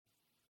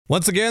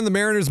Once again, the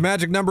Mariners'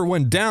 magic number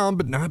went down,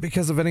 but not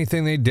because of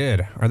anything they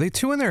did. Are they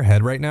two in their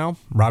head right now?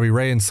 Robbie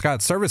Ray and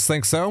Scott Service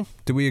think so.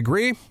 Do we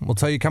agree? We'll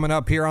tell you coming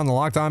up here on the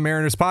Locked On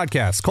Mariners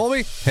podcast.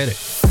 Colby, hit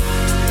it.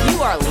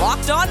 You are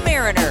Locked On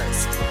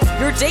Mariners,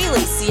 your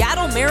daily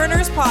Seattle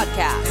Mariners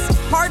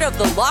podcast. Part of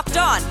the Locked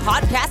On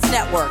Podcast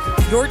Network,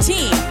 your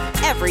team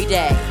every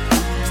day.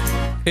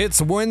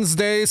 It's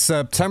Wednesday,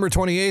 September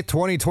 28th,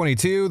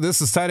 2022.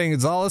 This is Ty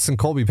Gonzalez and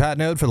Colby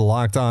Patnode for the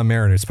Locked On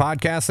Mariners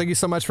podcast. Thank you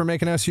so much for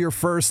making us your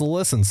first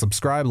listen.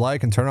 Subscribe,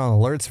 like, and turn on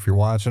alerts if you're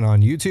watching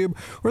on YouTube,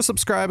 or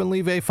subscribe and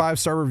leave a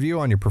 5-star review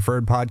on your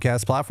preferred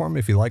podcast platform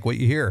if you like what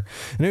you hear.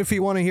 And if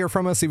you want to hear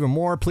from us even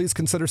more, please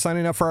consider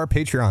signing up for our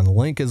Patreon. The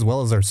link as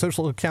well as our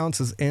social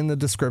accounts is in the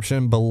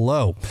description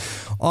below.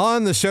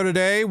 On the show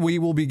today, we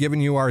will be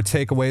giving you our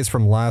takeaways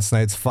from last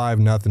night's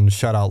 5-0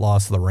 shutout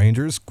loss to the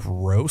Rangers.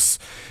 Gross.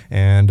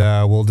 And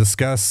we'll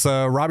discuss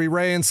Robbie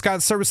Ray and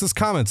Scott Service's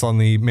comments on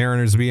the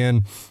Mariners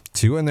being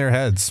two in their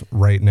heads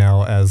right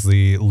now as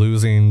the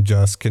losing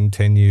just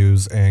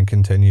continues and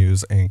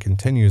continues and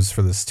continues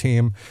for this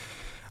team.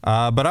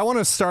 But I want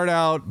to start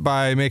out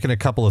by making a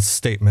couple of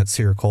statements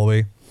here,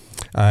 Colby.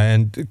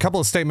 And a couple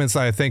of statements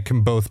I think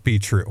can both be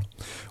true.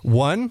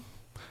 One,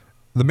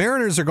 the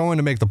Mariners are going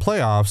to make the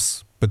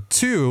playoffs, but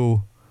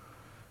two,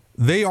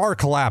 they are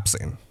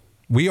collapsing.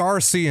 We are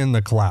seeing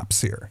the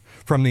collapse here.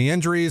 From the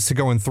injuries to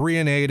going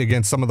 3-8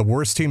 against some of the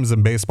worst teams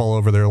in baseball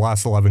over their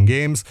last 11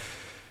 games.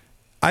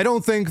 I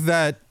don't think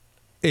that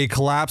a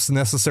collapse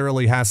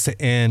necessarily has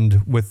to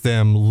end with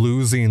them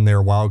losing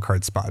their wild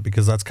card spot,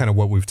 because that's kind of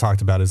what we've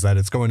talked about, is that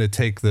it's going to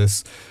take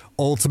this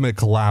ultimate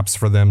collapse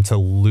for them to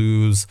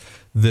lose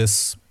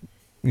this,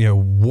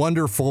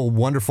 wonderful,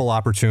 wonderful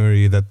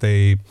opportunity that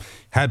they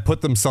had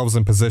put themselves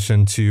in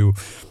position to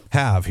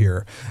have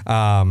here.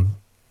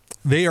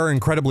 They are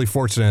incredibly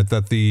fortunate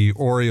that the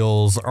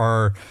Orioles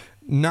are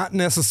not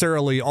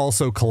necessarily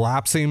also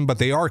collapsing, but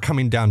they are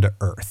coming down to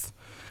earth.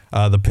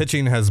 The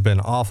pitching has been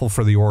awful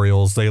for the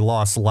Orioles. They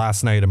lost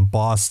last night in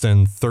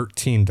Boston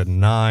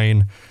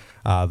 13-9.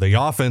 The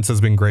offense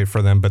has been great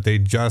for them, but they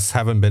just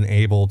haven't been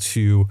able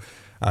to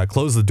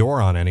close the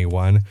door on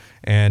anyone.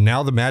 And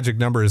now the magic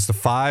number is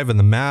 5, and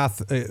the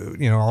math,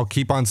 I'll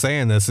keep on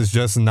saying this, is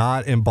just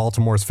not in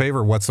Baltimore's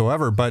favor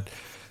whatsoever. But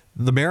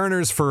the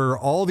Mariners, for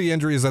all the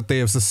injuries that they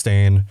have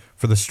sustained,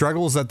 for the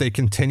struggles that they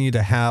continue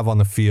to have on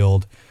the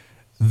field,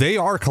 they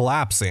are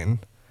collapsing.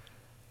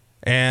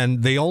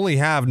 And they only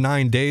have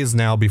 9 days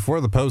now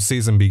before the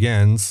postseason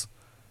begins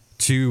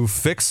to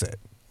fix it.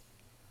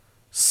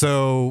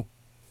 So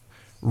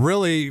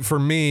really, for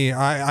me,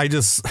 I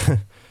just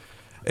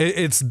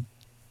it's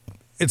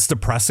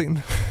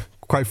depressing,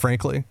 quite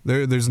frankly.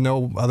 There's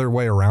no other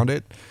way around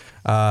it.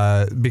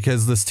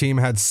 Because this team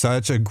had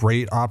such a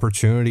great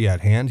opportunity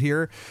at hand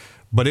here,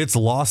 but it's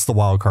lost the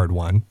wild card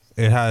one.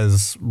 It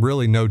has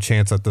really no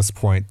chance at this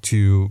point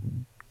to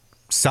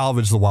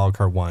salvage the wild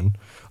card one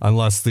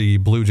unless the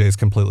Blue Jays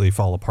completely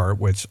fall apart,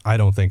 which I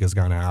don't think is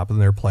going to happen.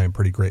 They're playing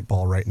pretty great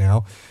ball right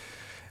now.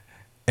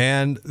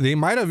 And they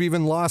might have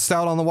even lost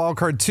out on the wild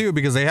card too,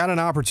 because they had an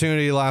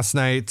opportunity last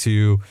night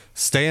to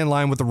stay in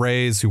line with the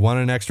Rays, who won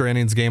an extra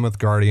innings game with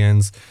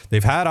Guardians.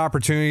 They've had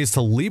opportunities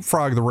to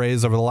leapfrog the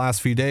Rays over the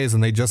last few days,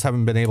 and they just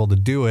haven't been able to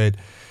do it.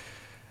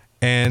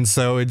 And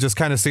so it just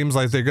kind of seems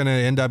like they're going to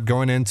end up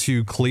going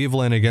into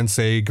Cleveland against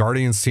a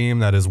Guardians team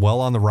that is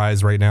well on the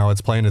rise right now. It's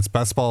playing its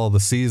best ball of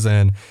the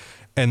season.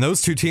 And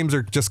those two teams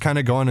are just kind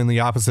of going in the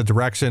opposite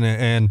direction.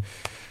 And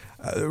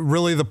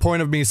really the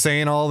point of me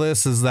saying all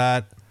this is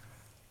that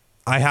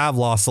I have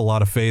lost a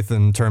lot of faith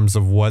in terms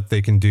of what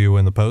they can do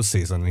in the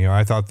postseason.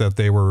 I thought that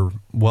they were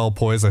well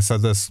poised. I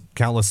said this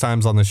countless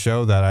times on the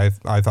show that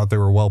I thought they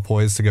were well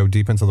poised to go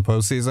deep into the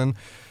postseason.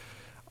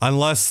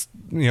 Unless,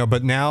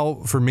 but now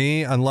for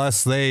me,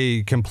 unless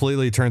they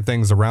completely turn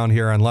things around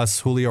here, unless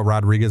Julio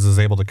Rodriguez is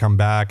able to come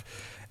back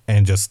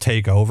and just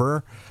take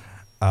over,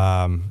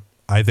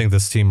 I think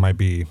this team might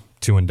be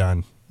 2 and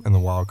done in the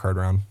wild card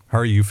round. How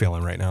are you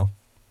feeling right now?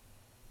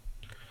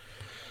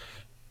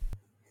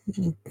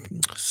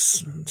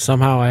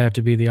 Somehow I have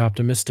to be the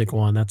optimistic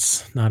one.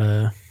 That's not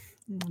a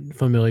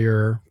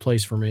familiar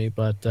place for me,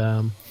 but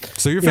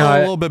so you're feeling a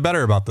little bit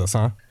better about this,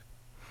 huh?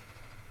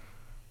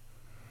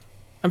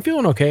 I'm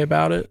feeling okay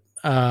about it.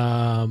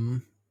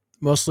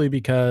 Mostly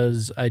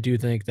because I do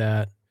think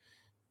that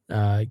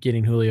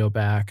getting Julio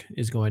back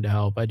is going to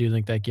help. I do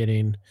think that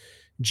getting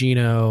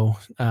Gino,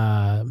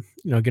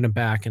 get him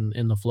back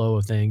in the flow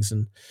of things,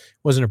 and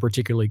wasn't a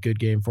particularly good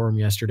game for him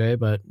yesterday,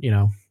 but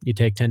you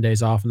take 10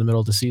 days off in the middle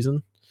of the season.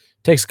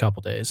 It takes a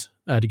couple days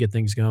to get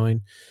things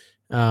going.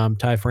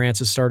 Ty France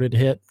has started to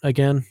hit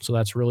again, so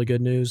that's really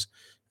good news.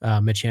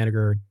 Mitch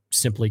Haniger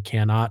simply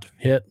cannot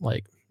hit.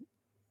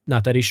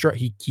 Not that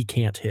he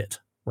can't hit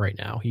right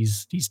now.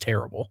 He's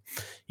terrible.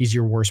 He's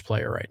your worst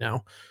player right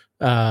now,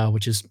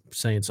 which is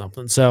saying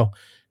something. So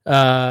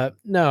no,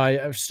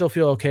 I still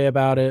feel okay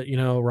about it.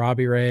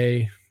 Robbie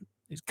Ray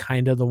is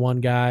kind of the one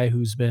guy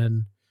who's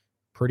been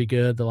pretty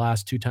good the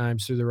last 2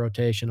 times through the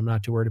rotation. I'm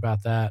not too worried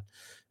about that.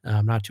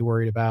 I'm not too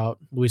worried about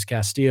Luis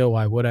Castillo.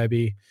 Why would I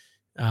be?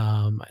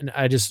 And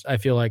I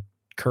feel like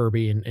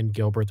Kirby and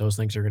Gilbert, those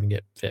things are going to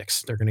get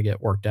fixed. They're going to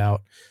get worked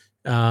out.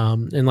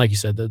 And like you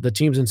said, the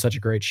team's in such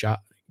great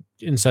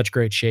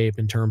shape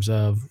in terms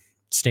of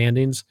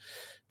standings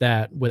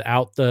that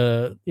without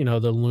the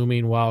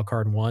looming wild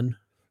card one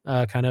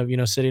kind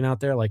of, sitting out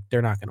there, like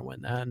they're not going to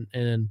win that.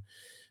 And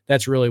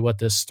that's really what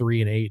this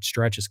 3-8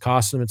 stretch has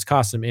cost them. It's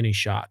cost them any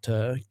shot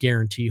to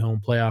guarantee home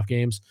playoff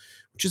games,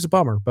 which is a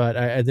bummer. But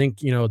I think,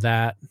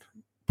 that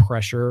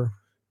pressure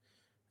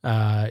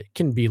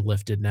can be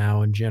lifted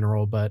now in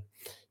general. But,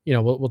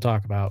 we'll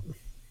talk about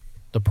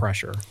the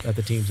pressure that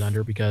the team's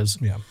under because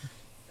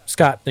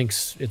Scott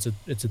thinks it's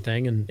a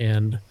thing.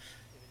 And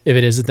if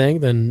it is a thing,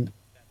 then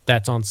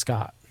that's on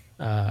Scott.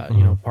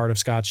 Part of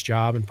Scott's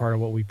job and part of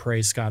what we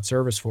praise Scott's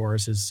service for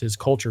is his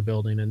culture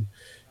building and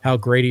how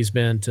great he's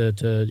been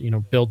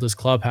to build this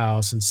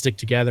clubhouse and stick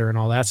together and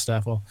all that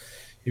stuff. Well,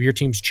 if your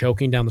team's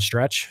choking down the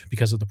stretch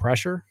because of the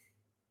pressure,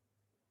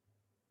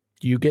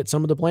 you get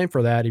some of the blame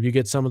for that. If you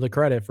get some of the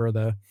credit for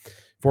the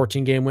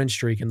 14-game win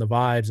streak and the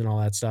vibes and all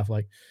that stuff,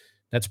 like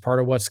that's part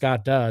of what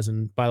Scott does.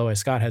 And by the way,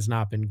 Scott has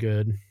not been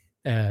good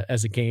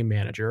as a game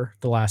manager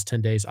the last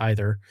 10 days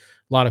either.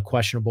 A lot of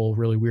questionable,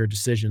 really weird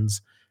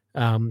decisions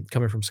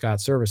coming from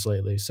Scott's service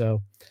lately.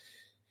 So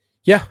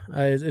yeah,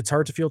 it's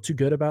hard to feel too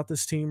good about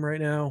this team right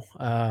now.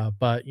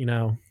 But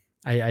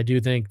I do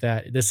think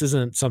that this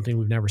isn't something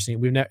we've never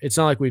seen. It's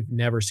not like we've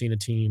never seen a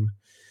team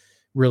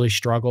really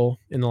struggle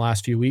in the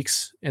last few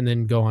weeks and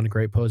then go on a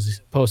great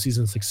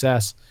postseason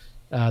success.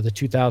 The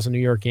 2000 New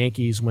York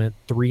Yankees went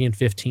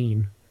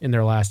 3-15 in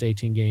their last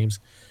 18 games,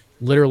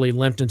 literally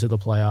limped into the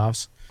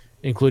playoffs,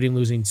 including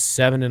losing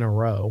 7 in a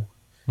row.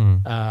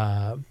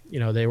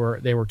 They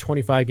were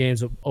 25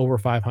 games of over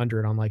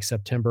 500 on like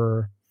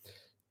September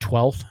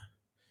 12th,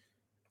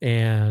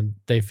 and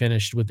they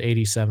finished with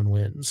 87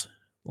 wins.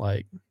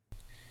 Like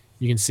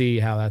you can see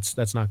how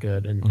that's not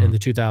good. And the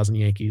 2000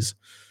 Yankees,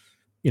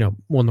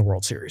 won the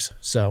World Series.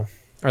 So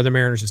are the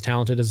Mariners as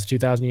talented as the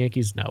 2000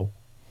 Yankees? No,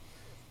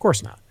 of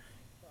course not.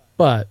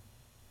 But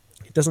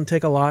it doesn't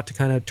take a lot to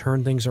kind of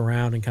turn things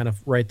around and kind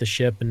of right the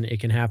ship, and it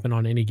can happen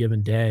on any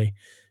given day.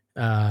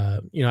 I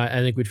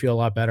think we'd feel a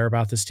lot better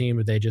about this team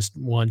if they just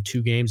won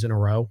 2 games in a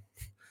row,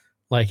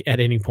 like at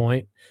any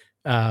point,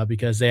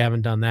 because they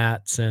haven't done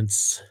that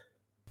since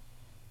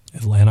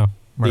Atlanta.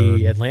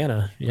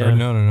 Atlanta. Yeah. Or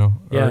no.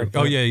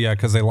 Yeah.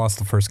 Because they lost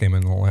the first game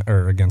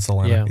against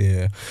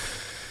Atlanta.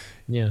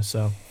 Yeah.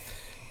 So they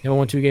haven't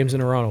won 2 games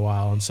in a row in a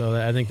while, and so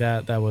I think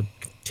that would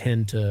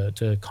tend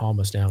to calm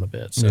us down a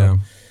bit. So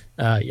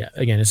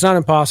again, it's not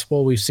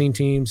impossible. We've seen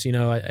teams.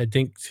 I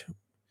think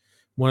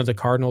one of the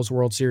Cardinals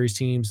World Series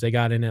teams, they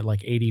got in at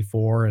like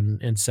 84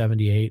 and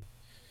 78.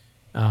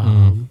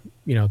 Kind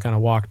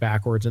of walked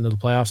backwards into the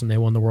playoffs, and they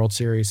won the World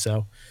Series.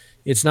 So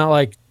it's not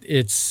like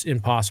it's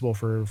impossible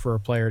for a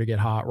player to get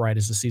hot right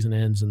as the season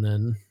ends, and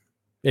then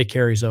it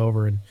carries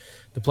over. And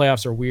the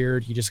playoffs are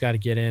weird. You just got to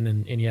get in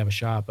and you have a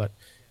shot. But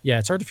yeah,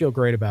 it's hard to feel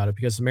great about it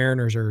because the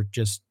Mariners are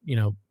just,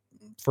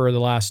 for the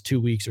last 2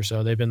 weeks or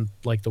so, they've been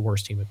like the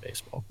worst team in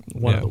baseball,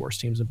 one of the worst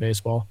teams in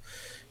baseball.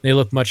 They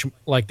look much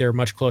like they're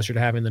much closer to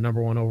having the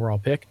number 1 overall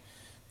pick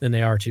than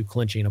they are to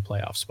clinching a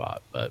playoff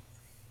spot. But,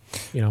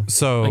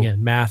 so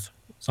again, math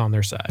is on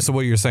their side. So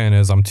what you're saying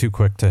is I'm too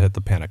quick to hit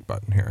the panic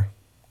button here.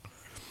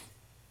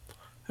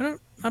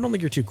 I don't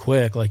think you're too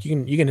quick. Like you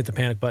can hit the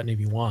panic button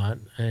if you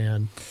want,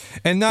 and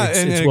again,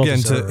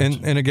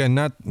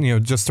 not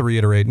just to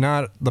reiterate,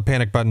 not the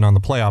panic button on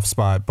the playoff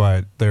spot,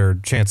 but their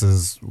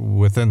chances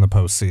within the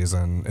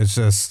postseason. It's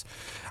just,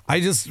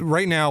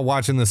 right now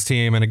watching this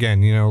team, and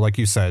again, like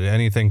you said,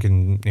 anything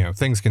can,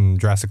 things can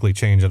drastically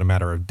change in a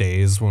matter of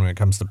days when it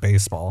comes to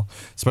baseball,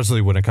 especially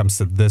when it comes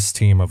to this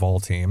team of all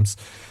teams.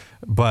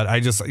 But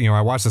I just,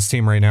 I watch this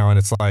team right now, and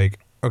it's like,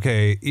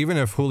 okay, even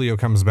if Julio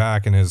comes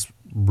back and is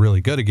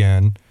really good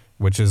again,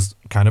 which is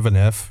kind of an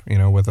if,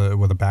 with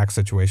a back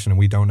situation, and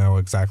we don't know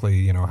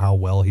exactly, how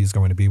well he's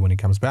going to be when he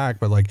comes back.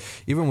 But like,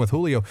 even with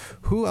Julio,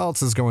 who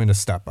else is going to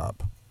step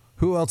up?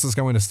 Who else is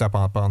going to step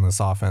up on this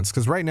offense?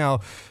 Because right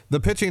now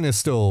the pitching is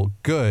still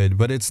good,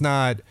 but it's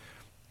not,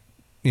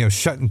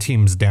 shutting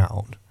teams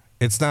down.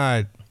 It's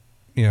not,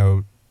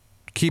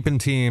 keeping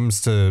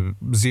teams to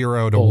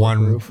 0 to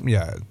 1.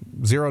 Yeah.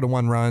 0 to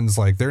 1 runs.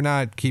 Like they're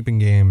not keeping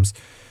games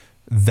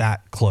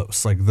that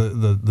close. Like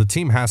the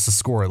team has to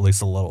score at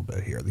least a little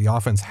bit here. The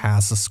offense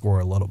has to score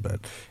a little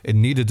bit. It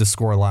needed to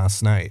score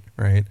last night,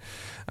 right?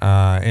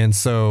 And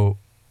so,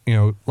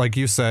 like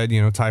you said,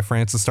 Ty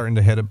France is starting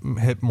to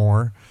hit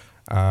more.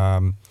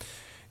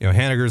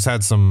 Haniger's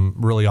had some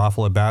really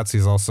awful at bats.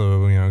 He's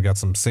also, got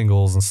some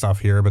singles and stuff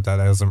here, but that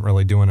isn't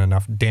really doing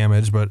enough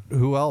damage. But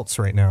who else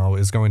right now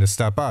is going to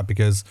step up?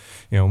 Because,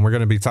 we're going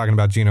to be talking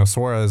about Gino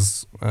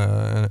Suarez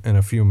in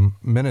a few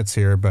minutes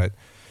here, but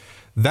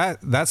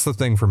that's the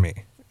thing for me.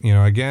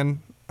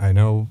 Again, I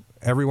know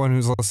everyone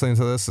who's listening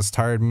to this is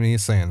tired of me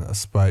saying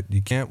this, but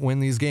you can't win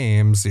these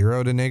games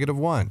 0 to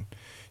 -1.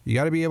 You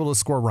got to be able to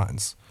score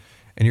runs,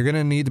 and you're going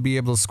to need to be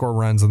able to score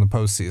runs in the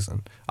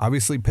postseason.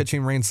 Obviously,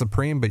 pitching reigns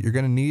supreme, but you're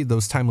going to need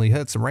those timely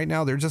hits, and right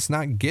now they're just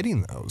not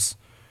getting those.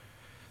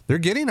 they're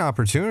getting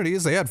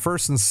opportunities. They had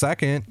first and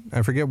second.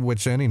 I forget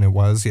which inning it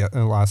was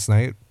last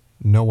night.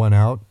 No one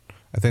out.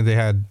 I think they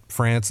had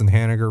France and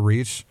Haniger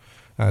reach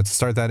to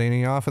start that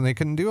inning off, and they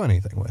couldn't do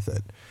anything with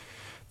it.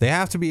 They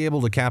have to be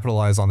able to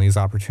capitalize on these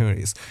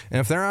opportunities. And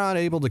if they're not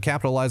able to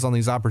capitalize on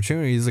these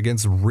opportunities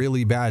against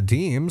really bad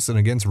teams and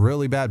against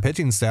really bad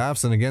pitching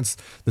staffs and against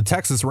the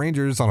Texas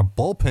Rangers on a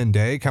bullpen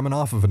day coming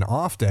off of an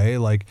off day,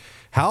 like,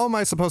 how am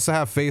I supposed to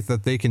have faith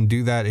that they can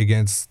do that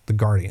against the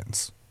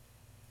Guardians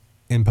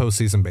in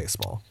postseason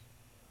baseball?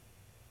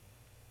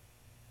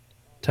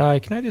 Ty,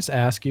 can I just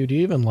ask you, do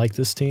you even like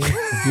this team? Do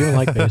you even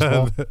like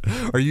baseball?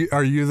 Are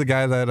you the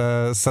guy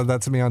that said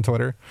that to me on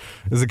Twitter?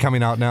 Is it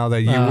coming out now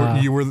that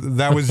you were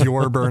that was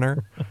your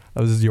burner?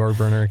 That was your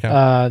burner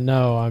account?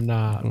 No, I'm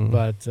not.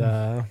 But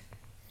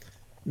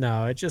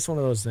no, it's just one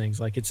of those things.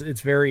 Like,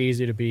 it's very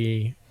easy to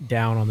be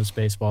down on this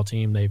baseball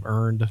team. They've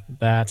earned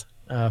that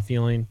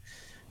feeling.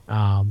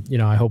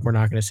 I hope we're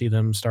not going to see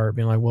them start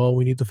being like, well,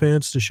 we need the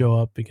fans to show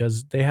up,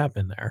 because they have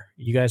been there.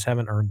 You guys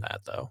haven't earned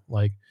that, though.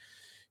 Like,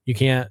 you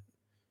can't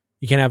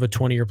have a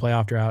 20-year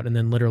playoff drought and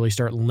then literally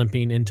start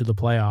limping into the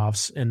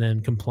playoffs and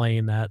then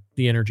complain that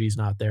the energy's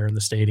not there in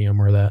the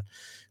stadium, or that,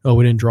 oh,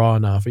 we didn't draw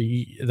enough.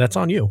 That's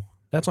on you.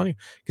 That's on you.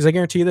 Because I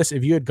guarantee you this,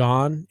 if you had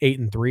gone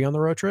 8-3 on the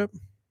road trip,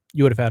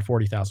 you would have had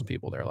 40,000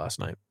 people there last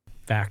night.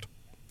 Fact.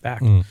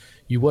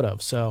 You would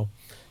have. So,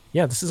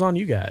 yeah, this is on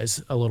you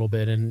guys a little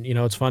bit. And,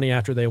 it's funny,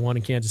 after they won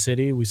in Kansas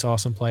City, we saw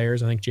some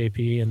players, I think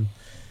JP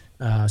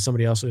and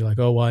somebody else, was like,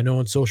 oh, well, I know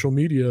on social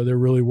media they're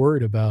really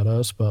worried about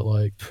us, but,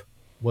 like,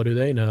 what do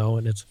they know?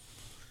 And it's,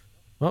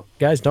 well,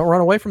 guys, don't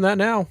run away from that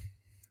now.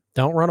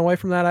 Don't run away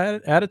from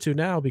that attitude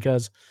now,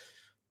 because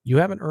you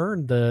haven't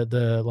earned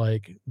the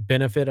like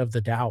benefit of the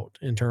doubt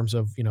in terms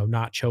of,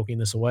 not choking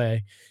this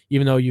away.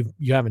 Even though you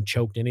haven't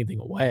choked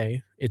anything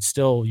away, it's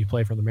still, you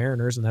play for the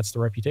Mariners, and that's the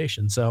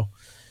reputation. So,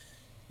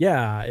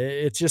 yeah,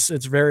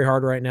 it's very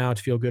hard right now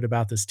to feel good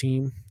about this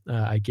team.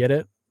 I get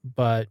it.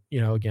 But,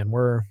 again,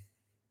 we're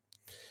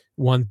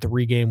 1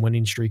 3-game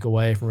winning streak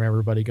away from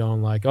everybody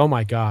going like, oh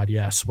my God,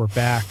 yes, we're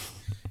back.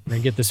 We're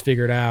going to get this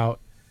figured out.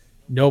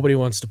 Nobody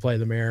wants to play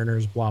the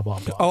Mariners, blah, blah,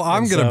 blah. Oh,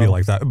 I'm going to be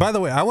like that. By the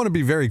way, I want to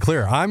be very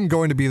clear. I'm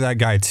going to be that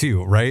guy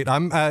too, right?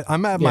 I'm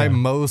at my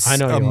most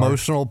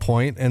emotional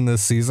point in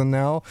this season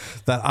now,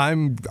 that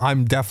I'm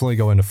definitely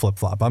going to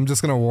flip-flop. I'm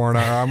just going to warn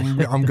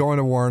I'm going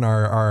to warn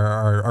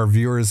our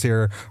viewers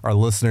here, our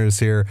listeners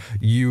here,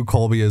 you,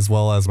 Colby, as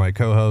well as my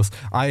co-host.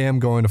 I am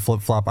going to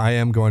flip-flop. I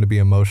am going to be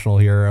emotional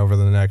here over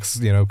the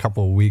next,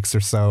 couple of weeks or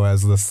so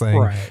as this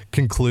thing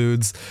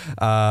concludes.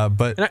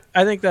 But and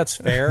I think that's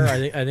fair.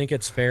 I think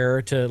it's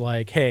fair to,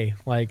 like, hey,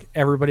 like,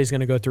 everybody's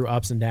going to go through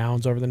ups and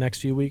downs over the next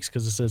few weeks,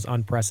 because this is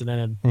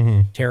unprecedented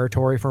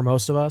territory for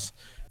most of us,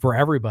 for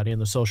everybody in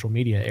the social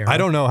media era. I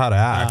don't know how to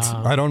act.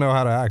 I don't know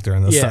how to act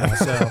during this time.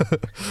 So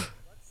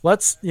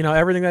let's,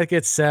 everything that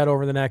gets said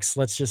over the next,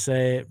 let's just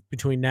say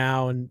between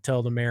now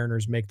until the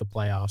Mariners make the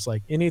playoffs,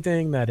 like,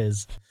 anything that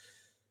is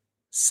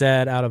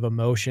said out of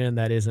emotion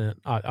that isn't,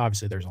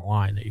 obviously there's a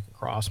line that you can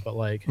cross, but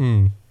like,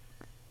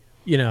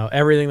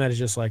 everything that is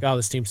just like, oh,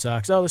 this team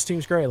sucks, oh, this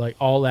team's great, like,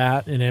 all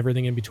that and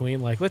everything in between,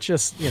 like, let's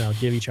just,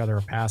 give each other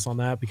a pass on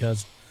that,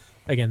 because,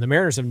 again, the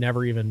Mariners have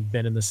never even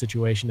been in this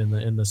situation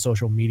in the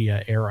social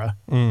media era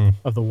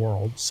of the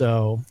world.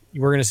 So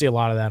we're going to see a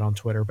lot of that on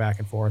Twitter back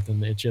and forth,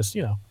 and it just,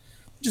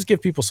 just give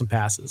people some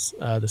passes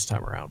this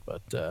time around.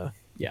 But,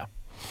 yeah.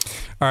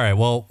 All right.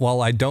 Well,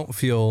 while I don't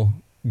feel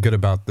good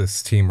about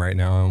this team right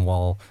now, and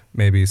while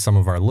maybe some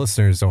of our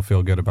listeners don't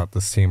feel good about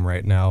this team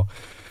right now,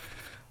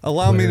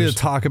 allow me to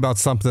talk about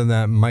something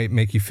that might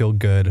make you feel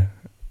good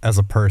as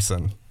a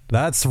person.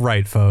 That's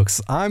right,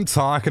 folks. I'm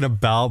talking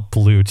about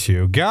Blue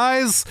Chew.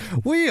 Guys,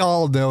 we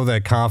all know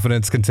that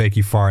confidence can take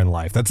you far in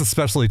life. That's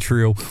especially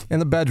true in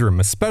the bedroom,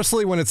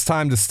 especially when it's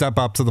time to step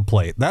up to the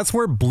plate. That's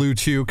where Blue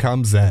Chew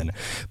comes in.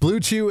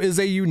 Blue Chew is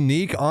a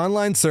unique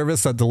online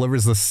service that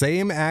delivers the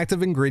same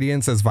active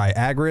ingredients as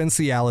Viagra and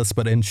Cialis,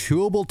 but in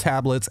chewable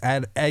tablets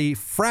at a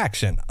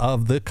fraction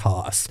of the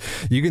cost.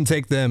 You can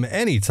take them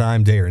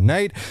anytime, day or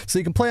night, so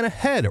you can plan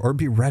ahead or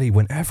be ready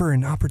whenever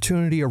an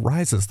opportunity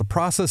arises. The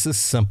process is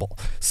simple.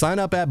 Sign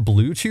up at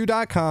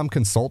BlueChew.com,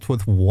 consult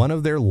with one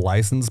of their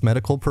licensed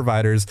medical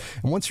providers,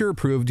 and once you're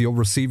approved, you'll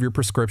receive your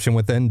prescription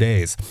within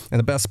days. And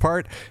the best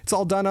part, it's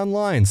all done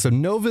online, so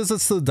no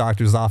visits to the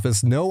doctor's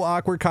office, no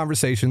awkward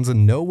conversations,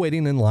 and no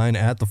waiting in line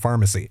at the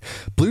pharmacy.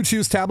 Blue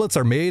Chew's tablets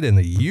are made in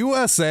the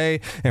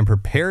USA and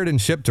prepared and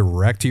shipped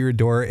direct to your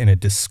door in a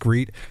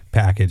discreet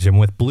package. And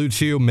with Blue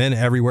Chew, men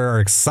everywhere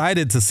are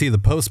excited to see the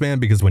postman,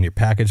 because when your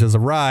package has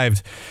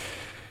arrived,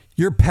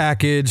 Your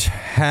package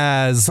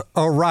has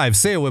arrived.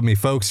 Say it with me,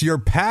 folks. Your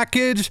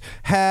package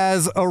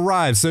has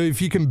arrived. So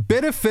if you can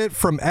benefit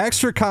from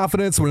extra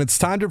confidence when it's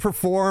time to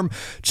perform,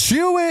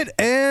 chew it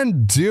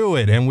and do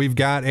it. And we've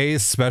got a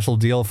special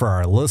deal for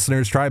our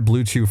listeners. Try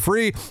Blue Chew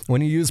free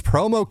when you use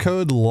promo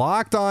code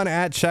LOCKEDON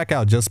at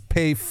checkout. Just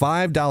pay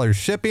 $5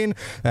 shipping.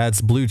 That's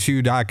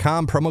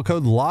BlueChew.com. Promo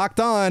code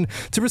LOCKEDON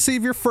to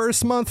receive your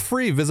first month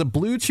free. Visit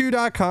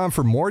BlueChew.com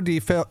for more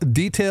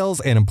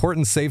details and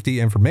important safety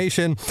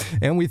information.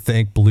 And we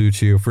thank Blue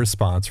Chew for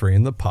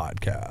sponsoring the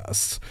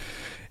podcast.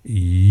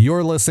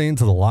 You're listening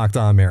to the Locked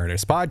On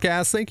Mariners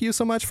podcast. Thank you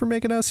so much for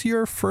making us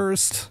your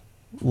first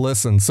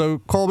listen. So,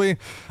 Colby,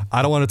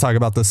 I don't want to talk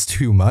about this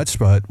too much,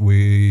 but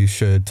we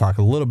should talk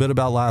a little bit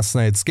about last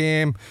night's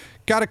game.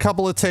 Got a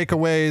couple of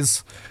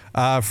takeaways.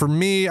 For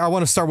me, I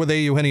want to start with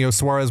Eugenio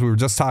Suarez. We were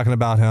just talking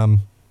about him.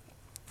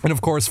 And, of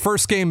course,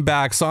 first game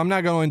back, so I'm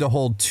not going to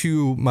hold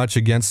too much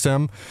against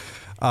him.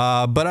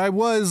 But I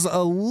was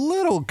a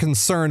little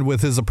concerned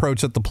with his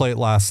approach at the plate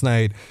last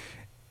night.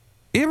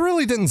 It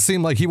really didn't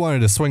seem like he wanted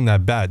to swing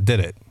that bat, did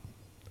it?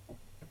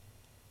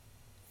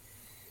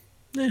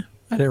 Yeah,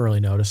 I didn't really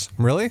notice.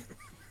 Really?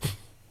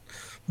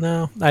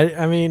 No,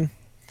 I mean,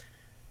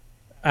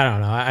 I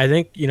don't know. I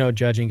think,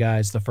 judging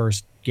guys the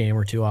first game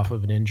or two off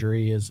of an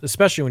injury is,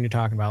 especially when you're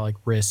talking about like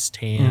wrist,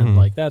 hand,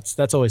 like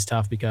that's always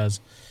tough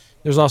because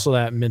there's also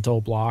that mental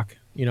block,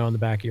 in the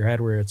back of your head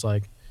where it's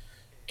like,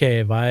 okay,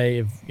 if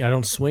I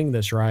don't swing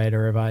this right,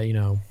 or if I,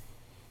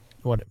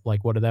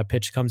 what did that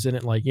pitch comes in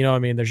at, like,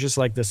 there's just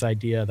like this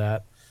idea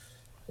that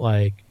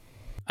like,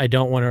 I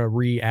don't want to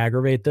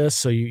re-aggravate this.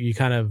 So you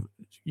kind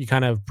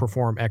of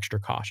perform extra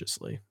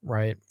cautiously.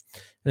 Right. I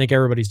think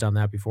everybody's done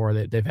that before.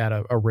 They've had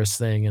a wrist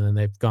thing and then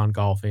they've gone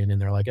golfing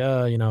and they're like,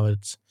 I'm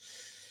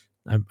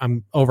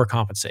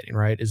overcompensating,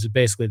 right? Is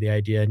basically the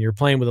idea. And you're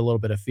playing with a little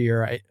bit of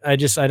fear. I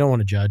don't want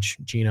to judge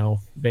Gino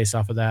based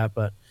off of that,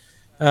 but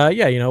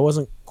it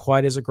wasn't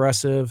quite as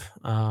aggressive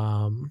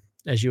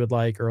as you would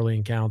like early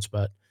in counts,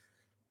 but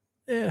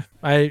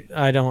I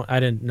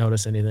didn't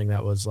notice anything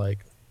that was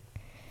like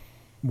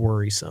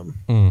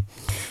worrisome.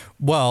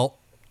 Well,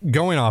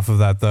 going off of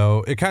that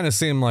though, it kind of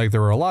seemed like there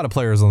were a lot of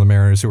players on the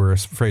Mariners who were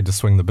afraid to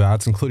swing the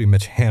bats, including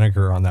Mitch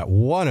Haniger on that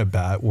one at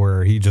bat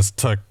where he just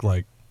took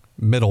like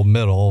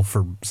middle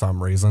for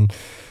some reason.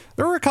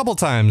 There were a couple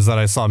times that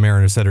I saw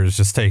Mariners hitters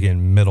just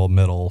taking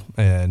middle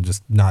and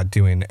just not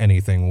doing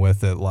anything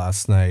with it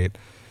last night.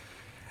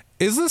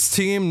 Is this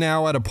team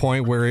now at a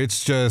point where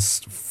it's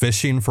just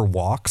fishing for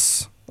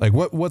walks? Like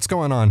what's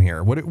going on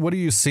here? What are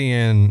you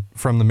seeing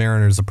from the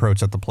Mariners'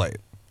 approach at the plate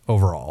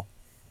overall?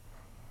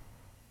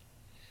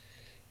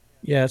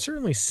 Yeah, it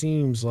certainly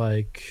seems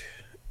like,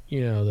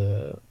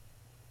 the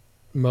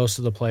most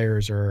of the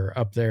players are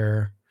up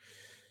there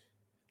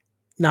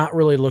not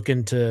really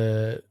looking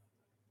to,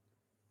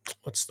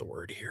 what's the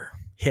word here?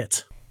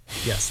 Hit.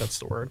 Yes, that's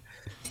the word.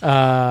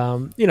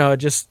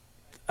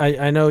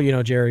 I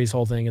know, Jerry's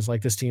whole thing is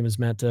like this team is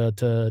meant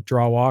to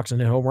draw walks and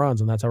hit home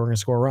runs, and that's how we're going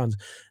to score runs.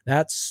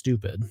 That's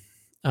stupid.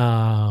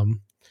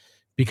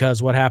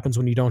 Because what happens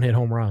when you don't hit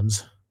home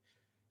runs?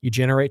 You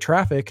generate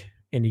traffic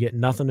and you get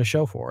nothing to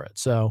show for it.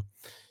 So,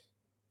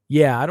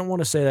 yeah, I don't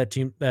want to say that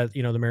the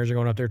Mariners are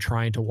going up there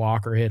trying to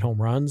walk or hit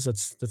home runs.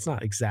 That's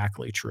not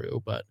exactly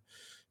true, but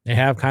they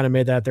have kind of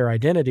made that their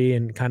identity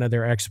and kind of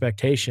their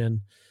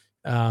expectation.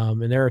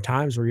 And there are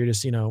times where you're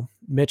just,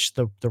 Mitch,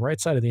 the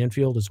right side of the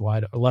infield is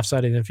wide, left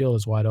side of the infield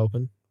is wide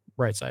open,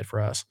 right side for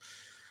us.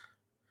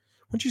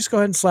 Why don't you just go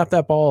ahead and slap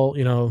that ball,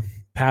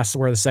 past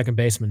where the second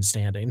baseman's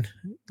standing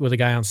with a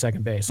guy on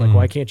second base? Like,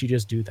 why can't you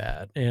just do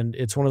that? And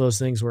it's one of those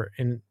things where,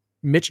 and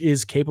Mitch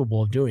is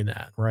capable of doing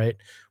that, right?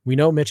 We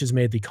know Mitch has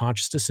made the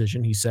conscious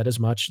decision. He said as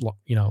much,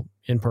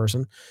 in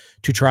person,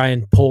 to try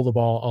and pull the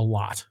ball a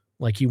lot.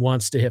 Like he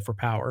wants to hit for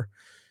power.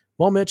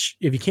 Well, Mitch,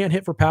 if you can't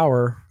hit for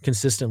power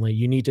consistently,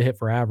 you need to hit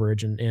for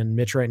average. And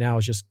Mitch right now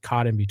is just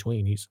caught in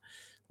between. He's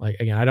like,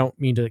 again, I don't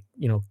mean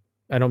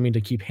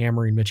to keep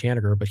hammering Mitch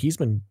Haniger, but he's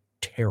been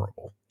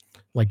terrible,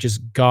 like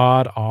just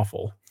god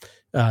awful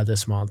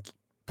this month.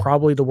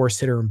 Probably the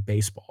worst hitter in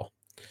baseball.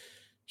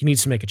 He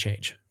needs to make a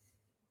change.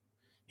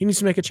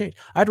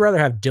 I'd rather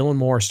have Dylan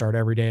Moore start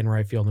every day in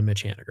right field than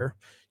Mitch Haniger.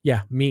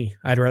 Yeah, me.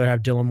 I'd rather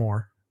have Dylan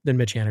Moore than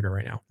Mitch Haniger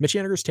right now. Mitch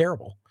Haniger's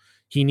terrible.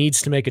 He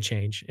needs to make a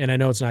change. And I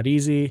know it's not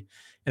easy,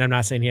 and I'm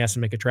not saying he has to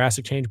make a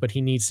drastic change, but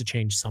he needs to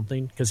change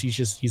something because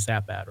he's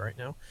that bad right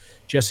now.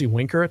 Jesse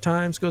Winker at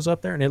times goes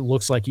up there, and it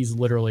looks like he's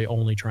literally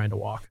only trying to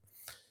walk.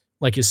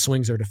 Like his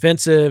swings are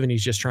defensive, and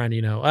he's just trying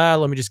to,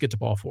 let me just get to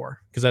ball four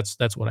because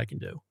that's what I can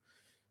do,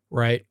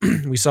 right?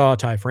 We saw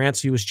Ty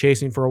France. He was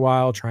chasing for a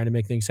while, trying to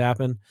make things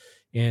happen,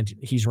 and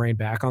he's reined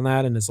back on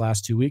that in his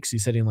last 2 weeks.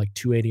 He's hitting like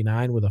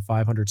 289 with a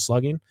 500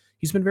 slugging.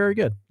 He's been very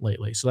good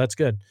lately, so that's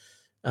good.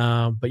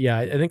 But yeah,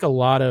 I think a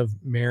lot of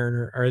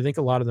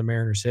the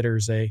Mariners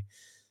hitters,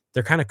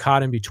 they're kind of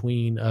caught in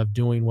between of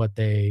doing what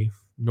they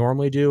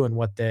normally do and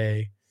what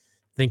they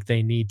think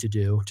they need to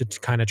do to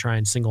kind of try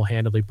and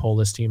single-handedly pull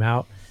this team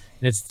out.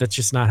 And that's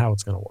just not how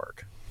it's going to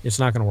work. It's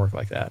not going to work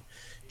like that.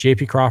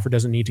 JP Crawford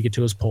doesn't need to get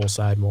to his pull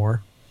side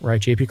more.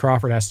 right? JP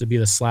Crawford has to be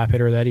the slap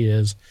hitter that he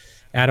is.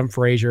 Adam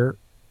Frazier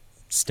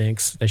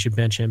stinks. They should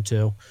bench him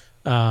too.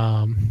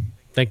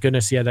 Thank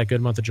goodness he had that good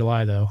month of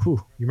July, though.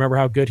 Whew. You remember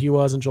how good he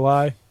was in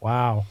July?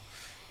 Wow.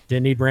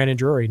 Didn't need Brandon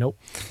Drury. Nope.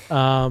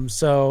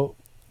 So,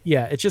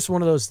 yeah, it's just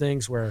one of those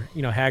things where,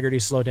 Haggerty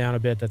slowed down a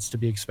bit. That's to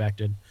be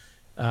expected.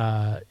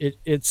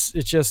 It's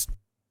just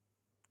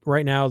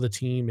right now the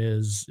team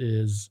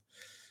is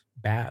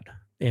bad,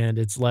 and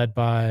it's led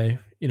by,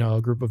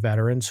 a group of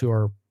veterans who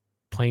are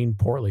playing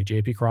poorly.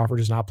 JP Crawford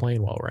is not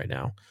playing well right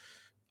now.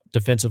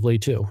 Defensively,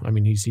 too. I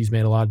mean, he's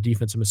made a lot of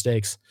defensive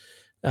mistakes.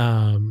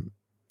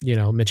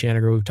 Mitch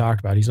Haniger, we've talked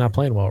about, he's not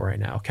playing well right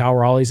now. Cal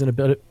Raleigh's in a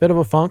bit of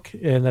a funk,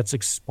 and that's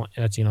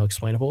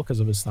explainable because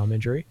of his thumb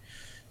injury.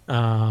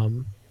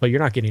 But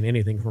you're not getting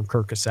anything from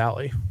Kirk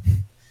Casale,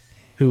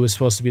 who was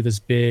supposed to be this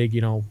big,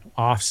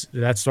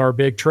 that's our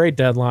big trade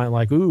deadline.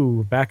 Like,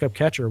 ooh, backup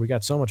catcher, we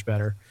got so much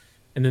better.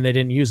 And then they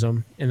didn't use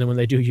him, and then when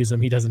they do use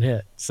him, he doesn't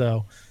hit.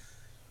 So,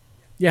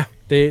 yeah,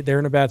 they're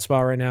in a bad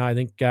spot right now. I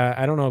think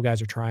I don't know if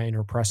guys are trying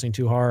or pressing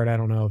too hard. I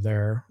don't know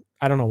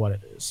what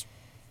it is,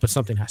 but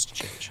something has to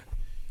change.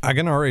 I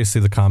can already see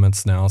the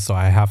comments now, so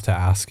I have to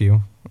ask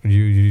you.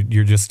 You're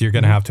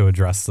going to have to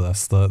address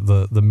this,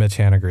 the Mitch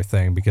Haniger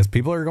thing, because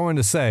people are going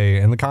to say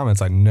in the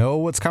comments, I know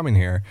what's coming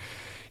here.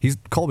 He's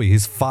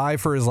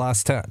 5 for his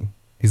last 10.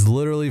 He's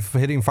literally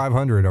hitting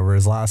 500 over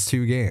his last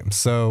 2 games.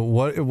 So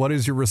what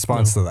is your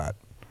response to that?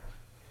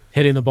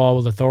 Hitting the ball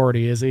with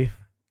authority, is he?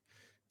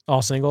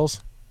 All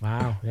singles?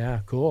 Wow.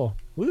 Yeah. Cool.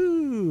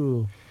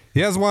 Woo.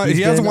 He has one.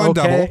 He has one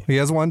double. He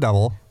has one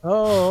double.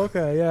 Oh,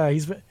 okay. Yeah.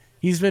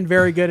 He's been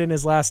very good in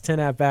his last 10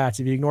 at bats.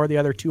 If you ignore the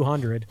other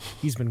 200,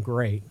 he's been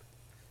great.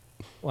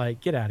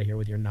 Like, get out of here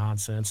with your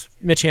nonsense.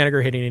 Mitch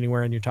Haniger hitting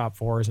anywhere in your top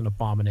 4 is an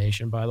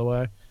abomination, by the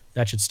way.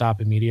 That should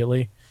stop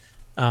immediately.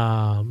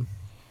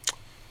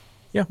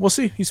 Yeah, we'll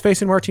see. He's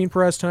facing Martin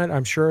Perez tonight.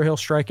 I'm sure he'll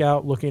strike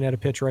out looking at a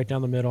pitch right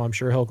down the middle. I'm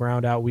sure he'll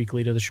ground out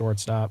weakly to the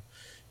shortstop,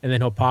 and then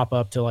he'll pop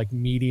up to like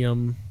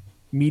medium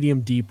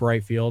deep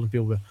right field, and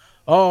people will be,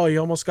 oh,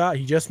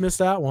 he just missed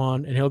that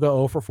one, and he'll go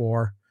 0 for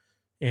 4,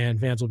 and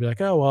fans will be like,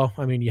 oh, well,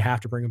 I mean, you have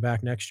to bring him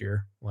back next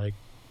year. Like,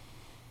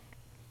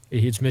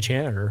 it's Mitch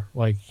Haniger.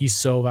 Like, he's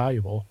so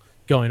valuable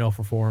going 0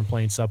 for 4 and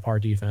playing subpar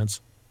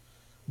defense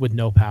with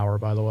no power,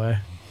 by the way.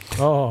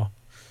 Oh,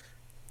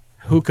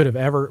 who could have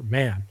ever,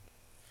 man.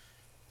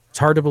 It's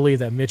hard to believe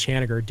that Mitch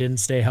Haniger didn't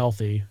stay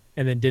healthy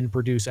and then didn't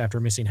produce after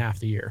missing half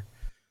the year.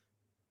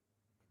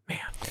 Man.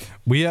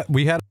 We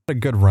had a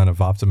good run of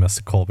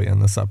optimistic Colby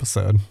in this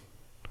episode.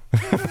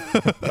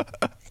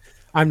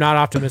 I'm not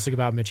optimistic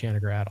about Mitch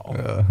Haniger at all.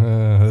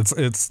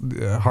 It's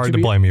hard to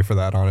blame you for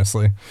that,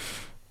 honestly.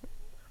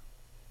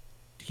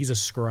 He's a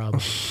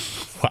scrub.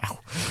 Wow.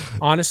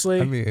 Honestly,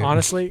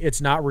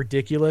 it's not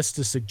ridiculous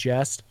to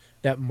suggest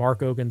that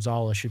Marco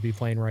Gonzalez should be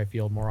playing right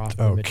field more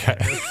often. Okay.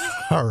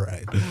 All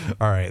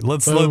right.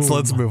 Let's move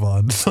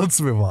on. Let's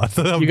move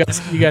on. You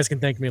guys can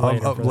thank me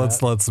later.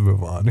 Let's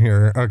move on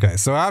here. Okay.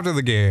 So after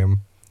the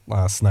game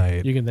last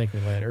night, you can thank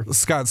me later.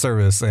 Scott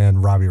Service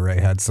and Robbie Ray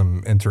had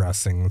some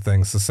interesting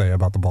things to say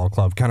about the ball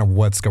club, kind of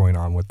what's going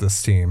on with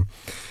this team.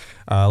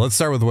 Let's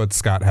start with what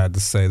Scott had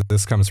to say.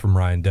 This comes from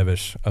Ryan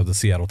Divish of the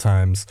Seattle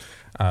Times.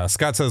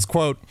 Scott says,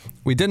 quote,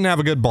 "We didn't have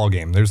a good ball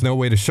game. There's no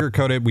way to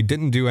sugarcoat it. We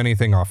didn't do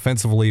anything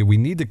offensively. We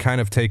need to kind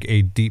of take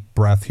a deep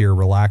breath here,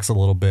 relax a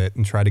little bit,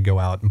 and try to go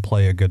out and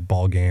play a good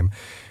ball game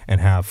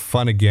and have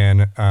fun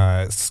again."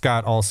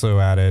 Scott also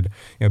added,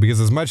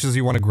 because as much as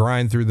you want to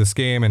grind through this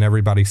game and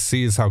everybody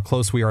sees how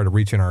close we are to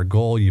reaching our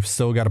goal, you've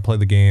still got to play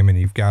the game and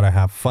you've got to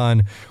have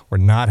fun. We're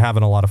not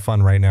having a lot of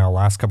fun right now.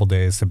 Last couple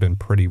days have been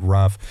pretty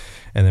rough.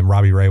 And then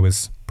Robbie Ray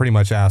was pretty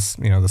much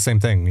asked, the same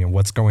thing,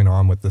 what's going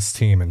on with this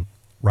team? And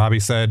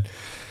Robbie said,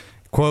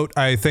 quote,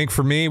 "I think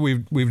for me,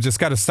 we've just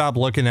got to stop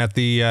looking at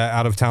the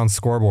out-of-town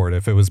scoreboard.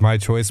 If it was my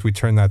choice, we'd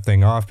turn that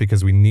thing off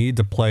because we need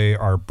to play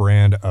our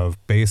brand of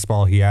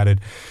baseball." He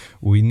added,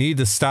 "We need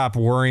to stop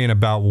worrying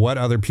about what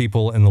other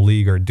people in the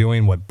league are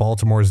doing, what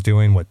Baltimore's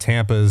doing, what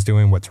Tampa is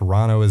doing, what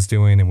Toronto is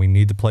doing, and we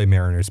need to play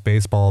Mariners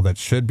baseball. That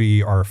should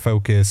be our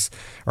focus,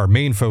 our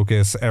main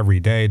focus every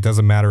day. It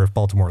doesn't matter if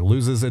Baltimore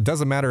loses. It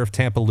doesn't matter if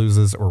Tampa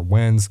loses or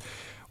wins.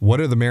 What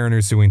are the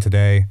Mariners doing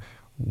today?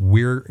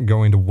 We're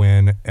going to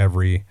win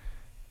every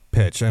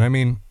pitch." And I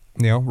mean,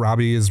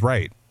 Robbie is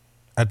right.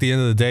 At the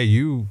end of the day,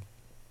 you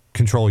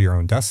control your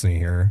own destiny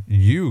here.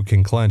 You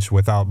can clinch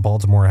without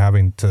Baltimore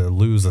having to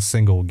lose a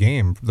single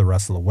game the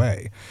rest of the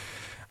way.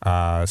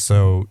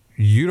 So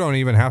you don't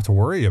even have to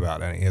worry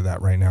about any of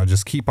that right now.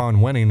 Just keep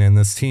on winning, and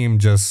this team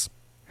just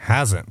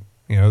hasn't.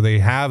 They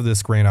have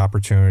this great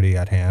opportunity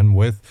at hand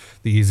with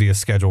the easiest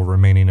schedule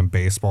remaining in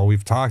baseball.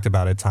 We've talked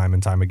about it time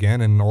and time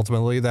again, and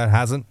ultimately that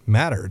hasn't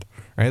mattered,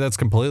 right? That's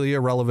completely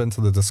irrelevant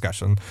to the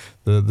discussion,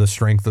 the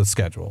strength of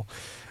schedule.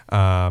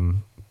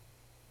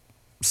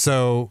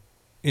 So,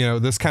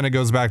 this kind of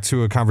goes back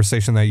to a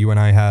conversation that you and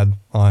I had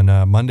on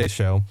Monday's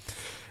show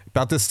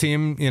about this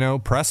team,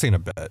 pressing a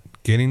bit,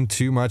 getting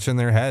too much in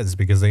their heads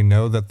because they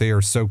know that they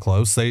are so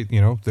close.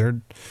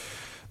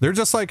 they're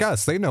just like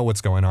us. They know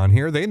what's going on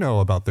here. They know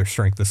about their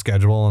strength of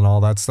schedule and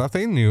all that stuff.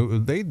 They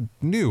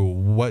knew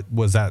what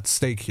was at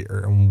stake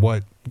here and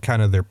what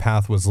kind of their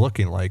path was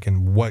looking like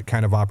and what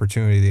kind of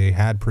opportunity they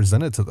had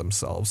presented to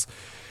themselves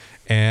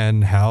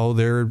and how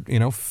they're,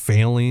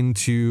 failing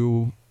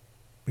to,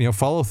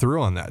 follow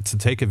through on that, to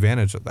take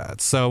advantage of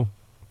that. So,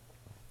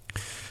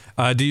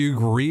 do you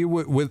agree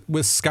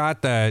with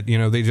Scott that,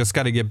 they just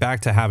got to get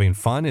back to having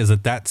fun? Is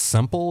it that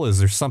simple? Is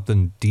there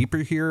something deeper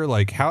here?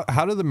 Like,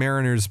 how do the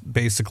Mariners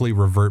basically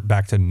revert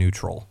back to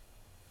neutral?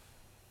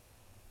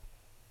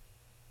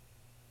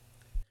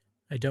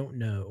 I don't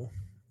know.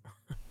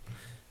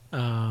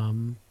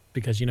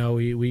 Because,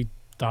 we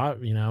thought,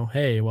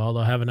 hey, well,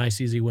 they'll have a nice,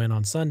 easy win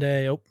on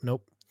Sunday. Oh,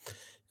 nope.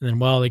 And then,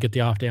 well, they get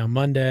the off day on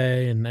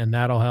Monday and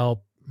that'll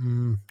help.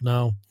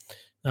 No,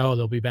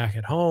 they'll be back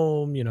at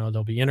home.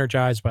 They'll be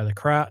energized by the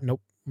crowd.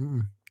 Nope.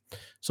 Mm-mm.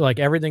 So like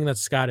everything that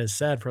Scott has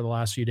said for the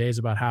last few days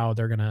about how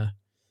they're going to,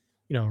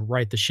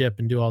 right the ship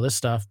and do all this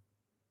stuff,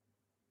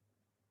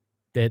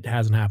 it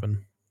hasn't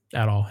happened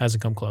at all.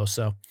 Hasn't come close.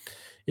 So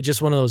it's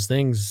just one of those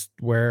things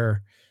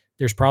where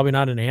there's probably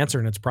not an answer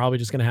and it's probably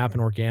just going to happen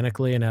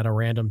organically and at a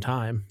random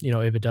time,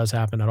 if it does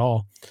happen at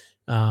all.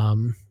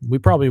 We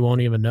probably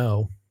won't even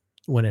know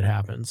when it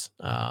happens.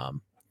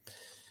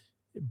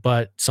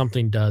 But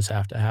something does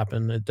have to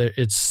happen.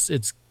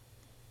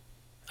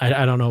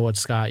 I don't know what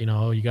Scott,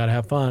 you got to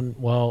have fun.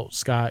 Well,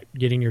 Scott,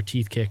 getting your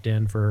teeth kicked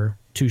in for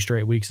 2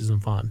 straight weeks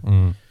isn't fun.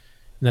 And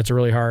that's a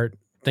really hard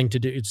thing to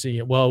do.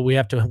 Well, we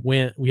have to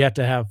win. We have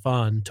to have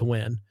fun to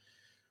win.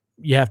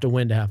 You have to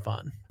win to have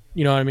fun.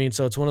 You know what I mean?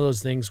 So it's one of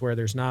those things where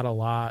there's not a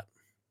lot.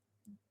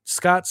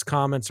 Scott's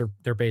comments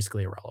they're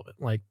basically irrelevant.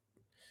 Like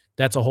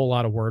that's a whole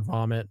lot of word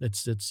vomit.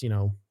 It's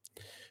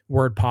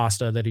word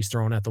pasta that he's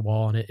throwing at the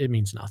wall, and it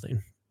means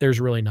nothing.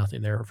 There's really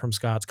nothing there from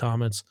Scott's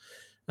comments.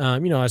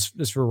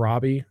 As for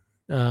Robbie,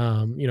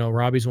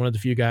 Robbie's one of the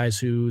few guys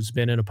who's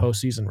been in a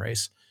postseason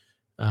race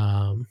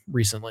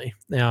recently.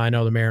 Now I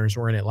know the Mariners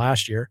were in it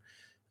last year,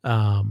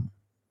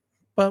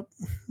 but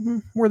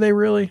were they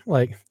really?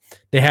 Like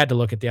they had to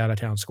look at the out of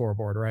town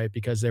scoreboard, right?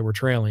 Because they were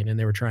trailing and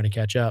they were trying to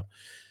catch up.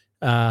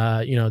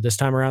 This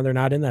time around, they're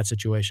not in that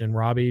situation.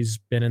 Robbie's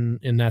been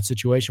in that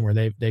situation where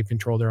they've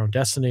controlled their own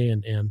destiny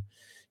and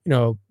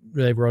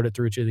they rode it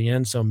through to the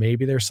end. So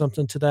maybe there's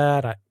something to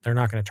that. They're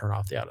not going to turn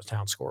off the out of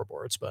town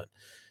scoreboards, but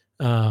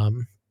I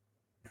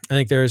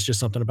think there is just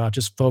something about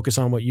just focus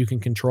on what you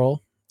can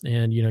control.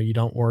 And, you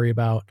don't worry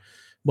about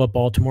what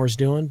Baltimore's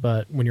doing,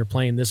 but when you're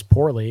playing this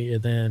poorly,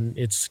 then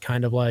it's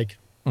kind of like,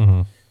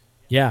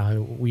 yeah,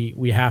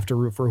 we have to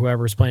root for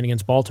whoever's playing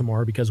against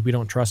Baltimore because we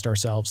don't trust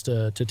ourselves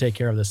to take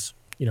care of this.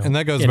 And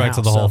that goes back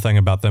to the whole thing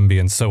about them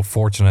being so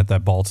fortunate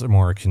that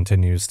Baltimore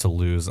continues to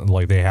lose.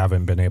 Like they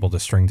haven't been able to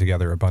string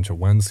together a bunch of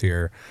wins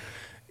here.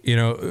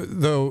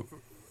 Though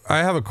I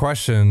have a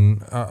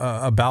question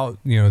about,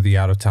 the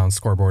out of town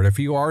scoreboard. If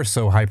you are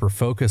so hyper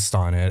focused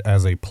on it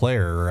as a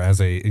player or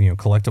as a,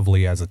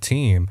 collectively as a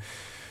team,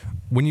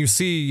 when you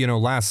see,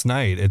 last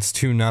night it's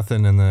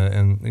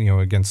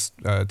 2-0 against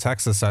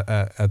Texas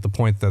at the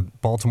point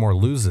that Baltimore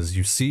loses,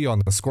 you see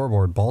on the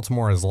scoreboard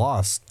Baltimore has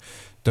lost.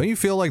 Don't you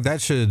feel like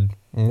that should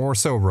more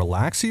so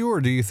relax you,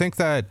 or do you think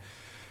that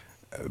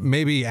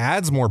maybe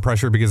adds more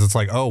pressure because it's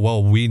like, oh,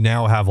 well, we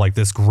now have like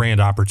this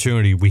grand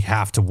opportunity. We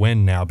have to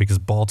win now because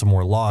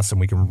Baltimore lost and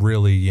we can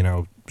really,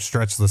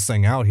 stretch this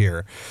thing out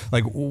here.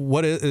 Like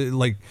what is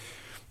like,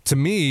 to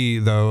me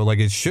though, like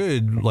it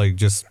should like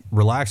just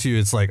relax you.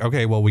 It's like,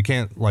 okay, well, we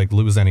can't like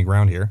lose any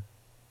ground here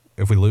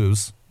if we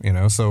lose,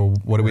 so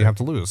what do we have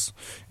to lose?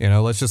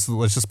 Let's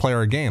just play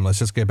our game. Let's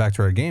just get back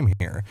to our game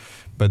here.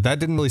 But that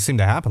didn't really seem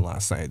to happen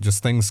last night.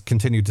 Just things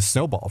continued to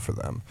snowball for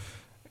them.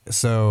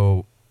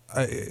 So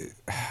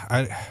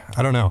I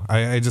don't know.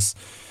 I just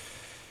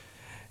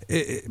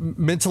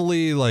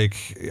mentally, like,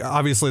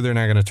 obviously they're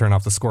not going to turn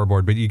off the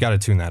scoreboard, but you got to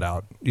tune that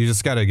out. You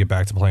just got to get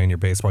back to playing your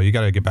baseball. You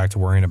got to get back to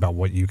worrying about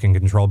what you can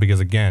control because,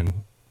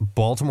 again,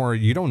 Baltimore,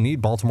 you don't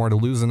need Baltimore to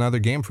lose another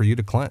game for you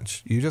to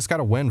clinch. You just got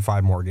to win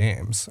 5 more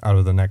games out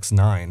of the next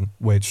 9,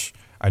 which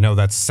I know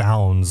that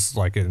sounds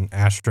like an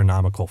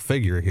astronomical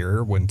figure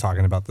here when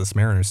talking about this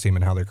Mariners team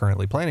and how they're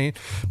currently playing.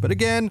 But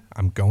again,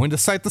 I'm going to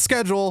cite the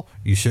schedule.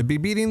 You should be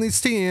beating these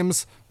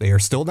teams. They are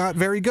still not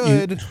very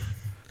good.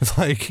 It's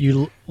like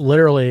you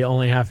literally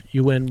only have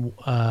you win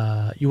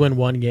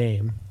 1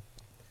 game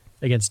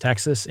against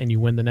Texas and you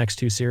win the next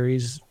 2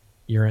 series,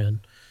 you're in.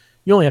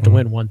 You only have to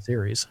win 1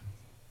 series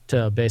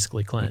to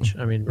basically clinch.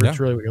 I mean, that's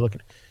really what you're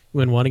looking at. You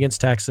win 1 against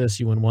Texas,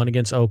 you win 1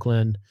 against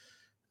Oakland,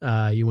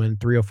 you win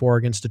 3 or 4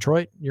 against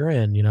Detroit, you're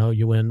in.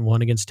 You win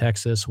 1 against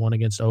Texas, 1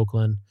 against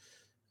Oakland,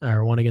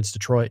 or 1 against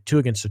Detroit, 2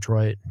 against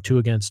Detroit, 2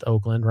 against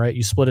Oakland, right?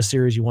 You split a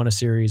series, you won a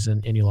series,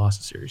 and you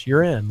lost a series.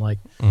 You're in. Like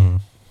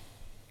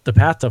the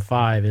path to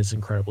 5 is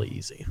incredibly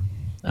easy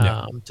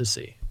to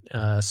see.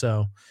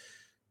 So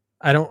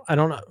I don't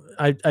know.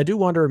 I do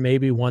wonder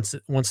maybe once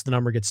the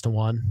number gets to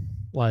 1,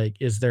 like,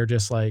 is there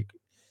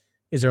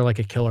like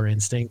a killer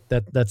instinct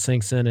that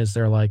sinks in? Is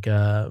there like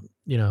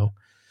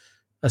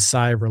a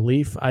sigh of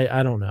relief.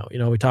 I don't know.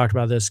 We talked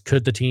about this.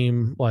 Could the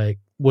team, like,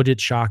 would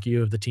it shock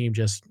you if the team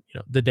just,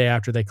 the day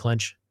after they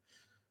clinch,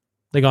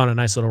 they go on a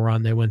nice little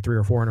run, they win 3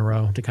 or 4 in a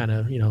row to kind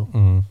of,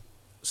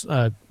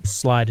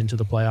 slide into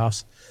the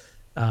playoffs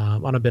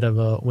on a bit of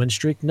a win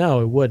streak?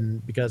 No, it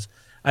wouldn't, because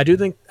I do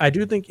think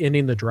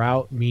ending the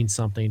drought means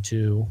something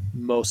to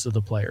most of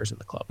the players in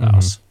the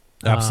clubhouse.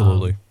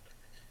 Absolutely.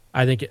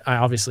 I think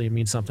obviously it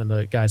means something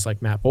to guys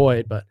like Matt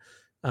Boyd, but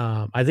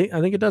I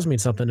think it does mean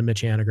something to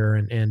Mitch Haniger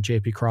and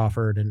JP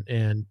Crawford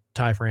and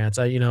Ty France.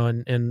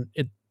 And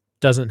it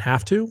doesn't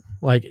have to.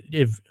 Like,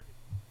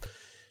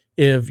 if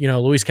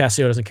Luis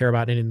Castillo doesn't care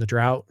about ending the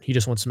drought, he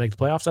just wants to make the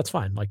playoffs, that's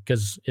fine. Like,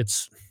 because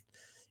it's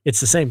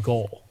the same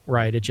goal,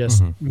 right? It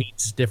just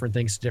means different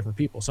things to different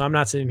people. So I'm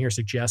not sitting here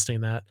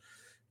suggesting that,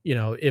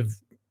 if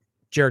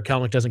Jared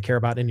Kelenic doesn't care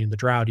about ending the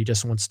drought, he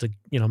just wants to,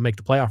 make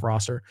the playoff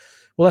roster.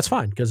 Well, that's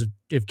fine, because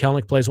if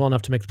Kelenic plays well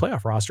enough to make the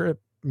playoff roster, it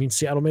means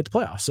Seattle made the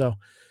playoffs. So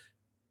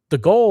the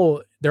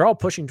goal, they're all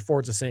pushing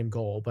towards the same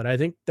goal, but I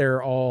think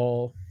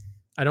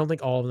I don't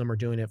think all of them are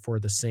doing it for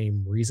the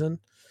same reason.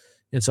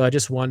 And so I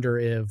just wonder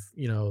if,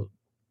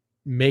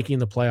 making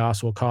the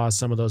playoffs will cause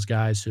some of those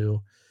guys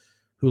who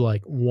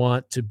like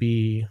want to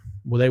be,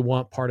 they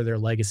want part of their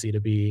legacy to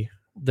be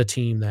the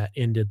team that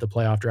ended the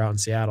playoff drought in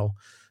Seattle,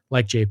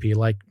 like JP,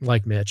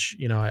 like Mitch.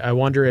 I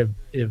wonder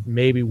if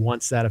maybe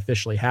once that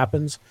officially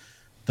happens,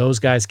 those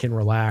guys can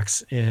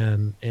relax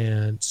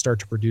and start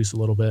to produce a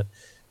little bit,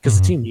 because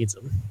the team needs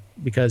them.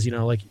 Because,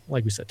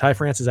 like we said, Ty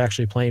France is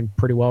actually playing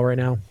pretty well right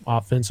now,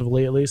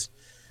 offensively at least.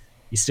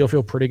 You still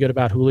feel pretty good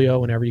about Julio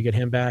whenever you get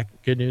him back.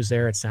 Good news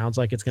there. It sounds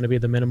like it's going to be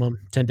the minimum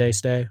 10-day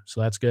stay,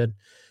 so that's good.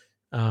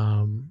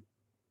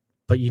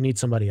 But you need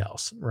somebody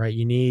else, right?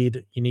 You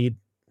need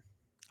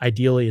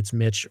ideally it's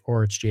Mitch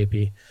or it's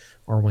JP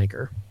or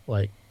Winker,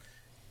 like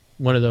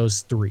one of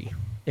those three.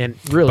 And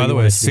really, by the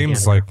way, it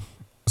seems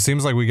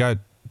like we got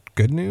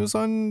good news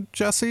on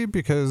Jesse,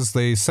 because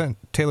they sent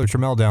Taylor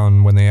Trammell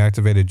down when they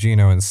activated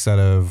Gino instead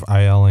of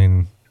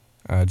ILing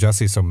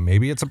Jesse, so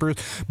maybe it's a bruise.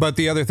 But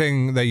the other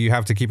thing that you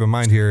have to keep in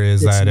mind here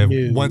is that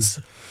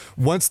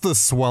once the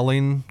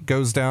swelling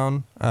goes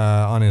down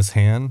on his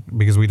hand,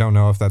 because we don't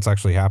know if that's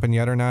actually happened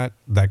yet or not,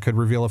 that could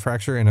reveal a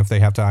fracture. And if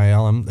they have to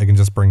IL him, they can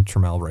just bring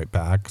Trammell right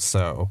back.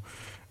 So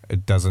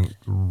it doesn't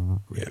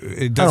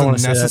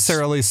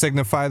necessarily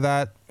signify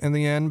that in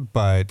the end,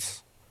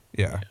 but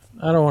yeah.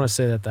 I don't want to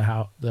say that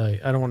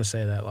I don't want to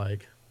say that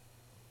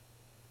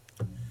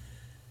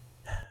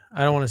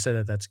I don't want to say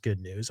that that's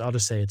good news. I'll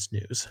just say it's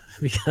news,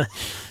 because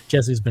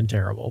Jesse's been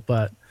terrible.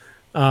 But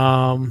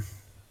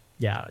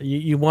yeah,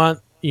 you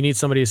need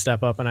somebody to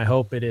step up, and I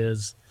hope it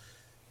is.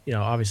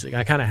 Obviously,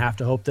 I kind of have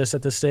to hope this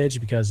at this stage,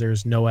 because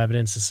there's no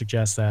evidence to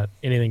suggest that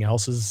anything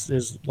else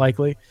is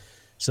likely.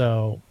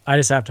 So I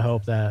just have to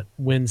hope that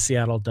when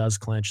Seattle does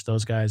clinch,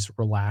 those guys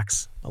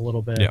relax a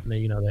little bit,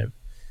 and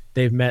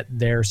they've met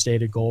their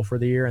stated goal for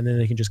the year, and then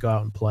they can just go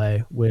out and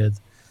play with.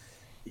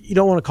 You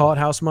don't want to call it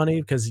house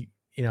money, because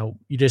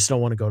you just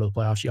don't want to go to the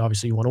playoffs. You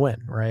want to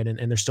win, right?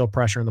 And there's still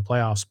pressure in the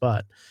playoffs.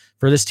 But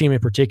for this team in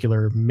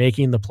particular,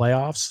 making the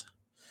playoffs,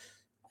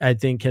 I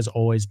think, has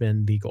always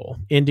been the goal.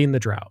 Ending the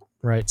drought,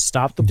 right?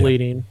 Stop the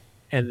bleeding,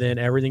 and then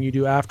everything you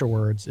do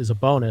afterwards is a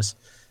bonus.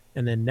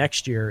 And then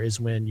next year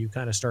is when you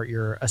kind of start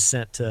your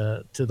ascent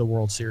to the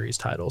World Series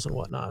titles and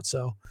whatnot.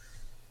 So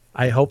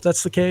I hope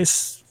that's the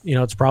case.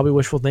 It's probably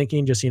wishful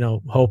thinking, just,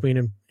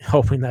 hoping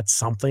that's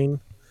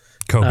something.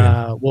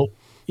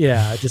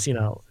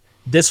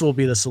 This will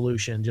be the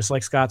solution, just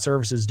like Scott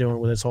Service is doing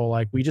with his whole,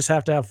 like, we just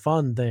have to have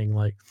fun thing.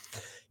 Like,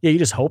 yeah, you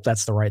just hope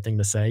that's the right thing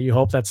to say. You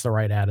hope that's the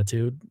right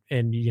attitude.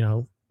 And,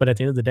 but at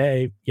the end of the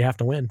day, you have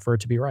to win for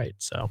it to be right.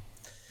 So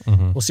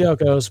we'll see how it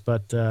goes.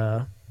 But,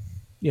 the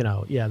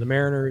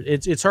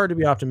Mariners, it's hard to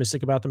be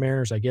optimistic about the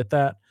Mariners. I get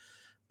that.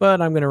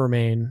 But I'm going to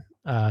remain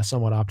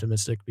somewhat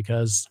optimistic,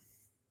 because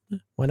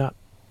why not?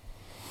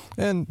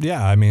 And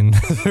yeah, I mean,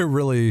 they're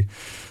really,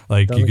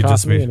 like, doesn't you could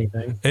just be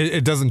anything.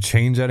 It doesn't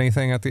change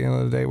anything at the end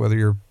of the day, whether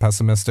you're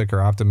pessimistic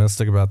or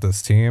optimistic about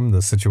this team.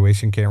 The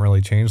situation can't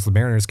really change. The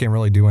Mariners can't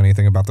really do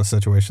anything about the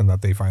situation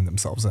that they find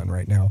themselves in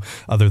right now,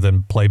 other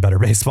than play better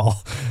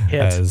baseball.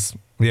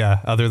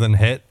 Other than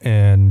hit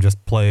and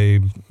just play,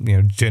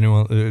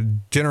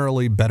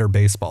 generally better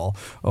baseball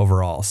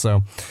overall.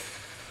 So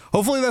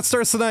hopefully that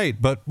starts tonight,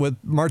 but with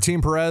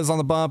Martin Perez on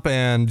the bump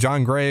and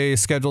John Gray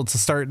scheduled to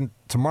start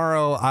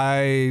tomorrow,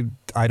 I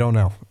don't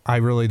know. I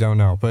really don't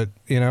know. But,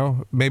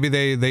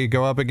 maybe they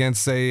go up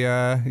against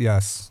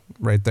yes,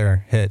 right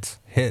there, hit,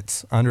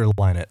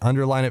 underline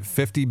it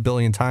 50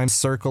 billion times,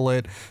 circle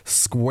it,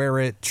 square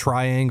it,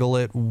 triangle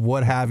it,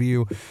 what have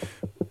you.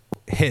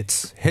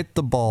 Hit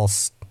the ball.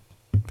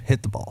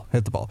 Hit the ball.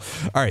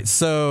 All right.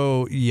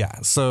 So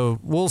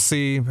we'll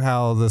see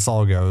how this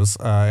all goes.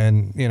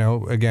 And,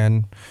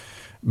 again,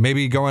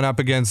 maybe going up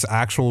against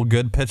actual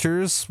good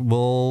pitchers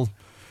will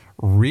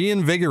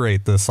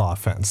reinvigorate this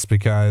offense,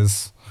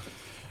 because,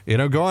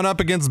 going up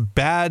against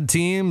bad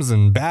teams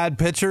and bad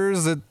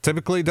pitchers, it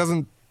typically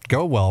doesn't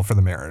go well for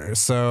the Mariners.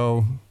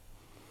 So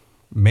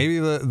maybe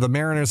the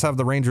Mariners have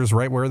the Rangers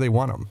right where they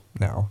want them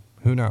now.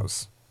 Who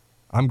knows?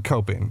 I'm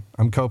coping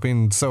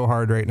so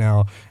hard right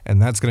now,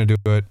 and that's going to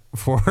do it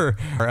for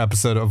our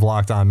episode of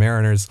Locked On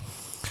Mariners.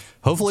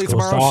 Hopefully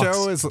tomorrow's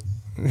show is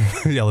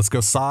yeah, let's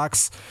go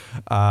Sox.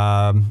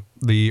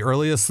 The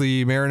earliest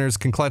the Mariners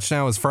can clutch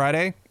now is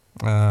Friday.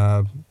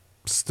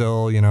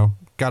 Still,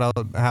 gotta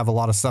have a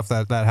lot of stuff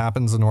that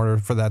happens in order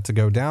for that to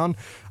go down.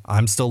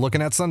 I'm still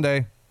looking at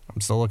Sunday.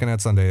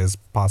 As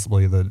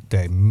possibly the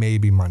day,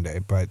 maybe Monday,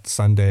 but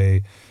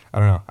Sunday, I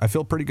don't know. I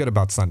feel pretty good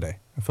about Sunday.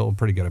 I feel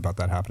pretty good about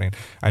that happening.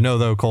 I know,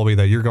 though, Colby,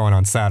 that you're going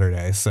on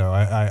Saturday, so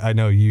I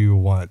know you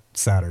want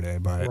Saturday,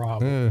 but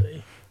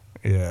probably.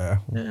 Yeah.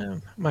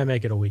 Might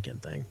make it a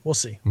weekend thing. We'll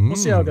see. We'll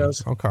see how it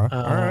goes. Okay.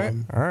 All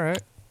right.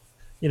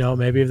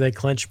 Maybe if they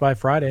clinch by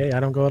Friday,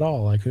 I don't go at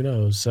all. Like, who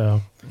knows? So,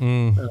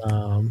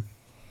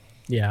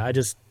 yeah, I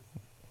just,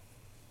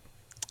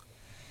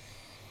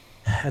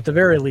 at the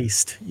very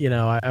least,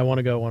 I want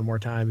to go one more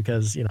time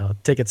because,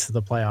 tickets to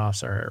the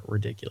playoffs are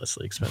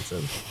ridiculously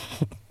expensive.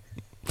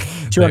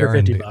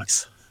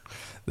 $250.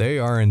 They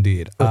are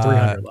indeed. The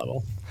 300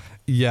 level.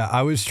 Yeah,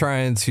 I was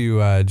trying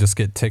to just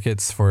get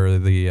tickets for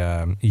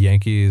the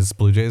Yankees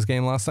Blue Jays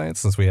game last night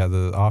since we had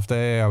the off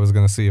day. I was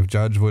going to see if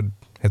Judge would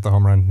hit the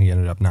home run. He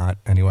ended up not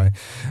anyway.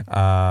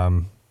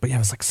 But yeah, it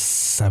was like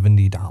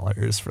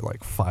 $70 for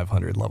like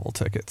 500 level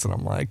tickets. And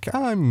I'm like,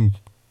 I'm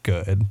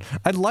good.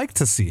 I'd like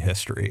to see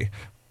history,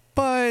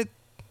 but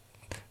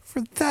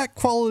for that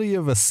quality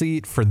of a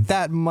seat, for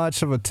that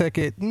much of a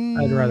ticket,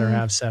 I'd rather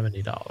have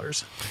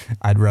 $70.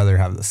 I'd rather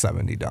have the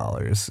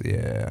 $70.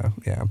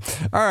 Yeah.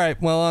 All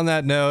right. Well, on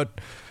that note,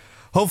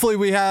 hopefully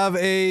we have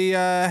a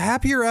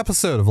happier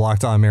episode of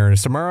Locked On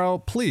Mariners tomorrow.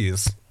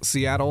 Please,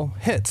 Seattle,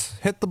 hit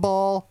the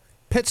ball,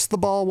 pitch the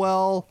ball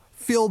well,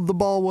 field the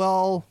ball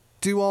well,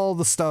 do all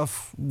the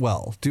stuff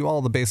well, do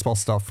all the baseball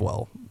stuff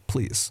well,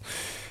 please.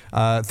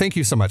 Thank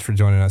you so much for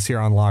joining us here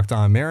on Locked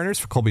On Mariners.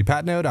 For Colby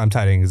Patnode, I'm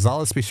Ty Dane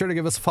Gonzalez. Be sure to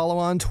give us a follow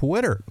on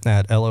Twitter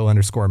at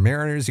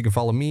 @LO_Mariners. You can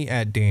follow me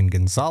at Dane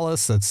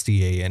Gonzalez. That's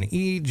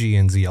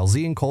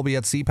DANEGNZLZ, and Colby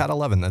at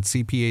CPAT11. That's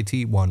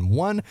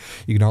CPAT11.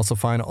 You can also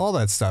find all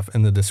that stuff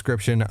in the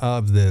description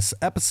of this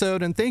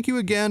episode. And thank you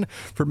again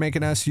for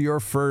making us your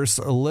first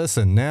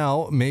listen.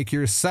 Now make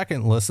your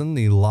second listen,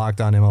 the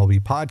Locked On MLB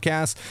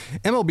podcast.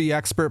 MLB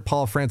expert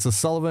Paul Francis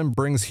Sullivan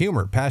brings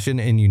humor, passion,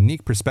 and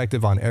unique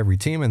perspective on every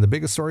team and the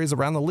biggest stories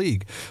around the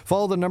league.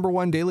 Follow the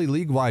 #1 daily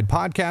league-wide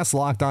podcast,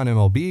 Locked On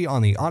MLB,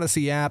 on the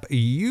Odyssey app,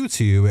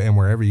 YouTube, and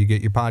wherever you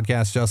get your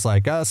podcasts just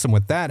like us. And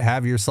with that,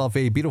 have yourself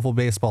a beautiful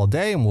baseball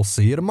day, and we'll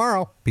see you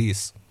tomorrow.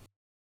 Peace.